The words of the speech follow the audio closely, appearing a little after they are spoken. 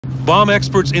Bomb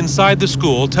experts inside the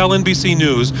school tell NBC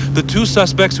News the two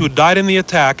suspects who died in the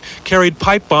attack carried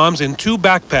pipe bombs in 2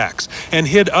 backpacks and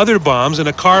hid other bombs in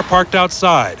a car parked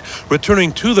outside,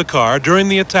 returning to the car during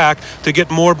the attack to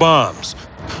get more bombs.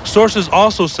 Sources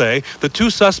also say the two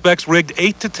suspects rigged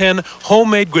 8 to 10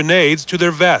 homemade grenades to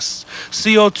their vests,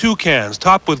 CO2 cans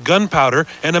topped with gunpowder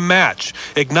and a match,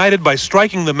 ignited by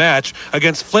striking the match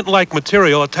against flint-like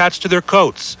material attached to their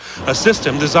coats, a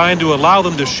system designed to allow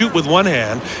them to shoot with one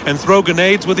hand and throw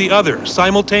grenades with the other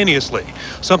simultaneously,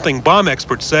 something bomb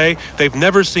experts say they've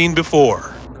never seen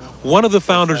before. One of the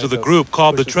founders of the group,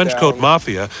 called the Trenchcoat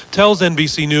Mafia, tells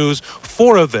NBC News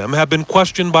 4 of them have been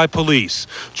questioned by police.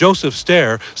 Joseph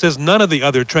Stair says none of the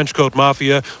other Trenchcoat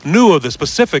Mafia knew of the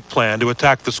specific plan to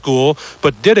attack the school,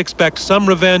 but did expect some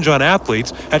revenge on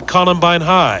athletes at Columbine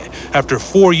High after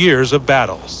 4 years of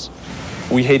battles.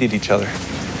 We hated each other.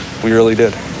 We really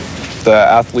did. The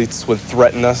athletes would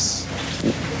threaten us,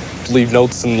 leave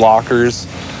notes in lockers.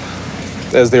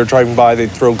 As they were driving by,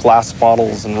 they'd throw glass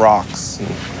bottles and rocks and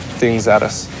things at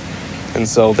us. And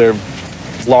so their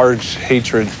large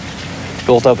hatred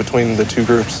built up between the two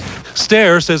groups.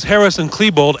 Stair says Harris and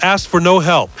Klebold asked for no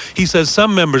help. He says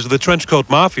some members of the Trenchcoat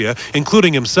Mafia,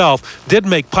 including himself, did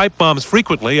make pipe bombs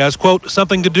frequently as, quote,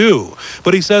 something to do.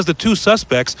 But he says the two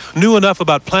suspects knew enough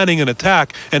about planning an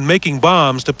attack and making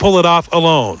bombs to pull it off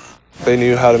alone. They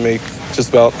knew how to make just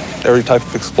about every type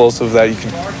of explosive that you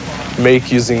could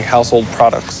make using household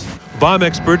products. Bomb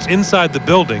experts inside the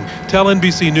building tell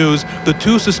NBC News the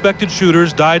two suspected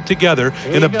shooters died together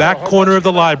in a back corner of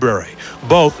the library,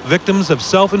 both victims of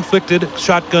self-inflicted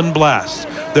shotgun blasts,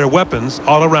 their weapons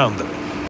all around them.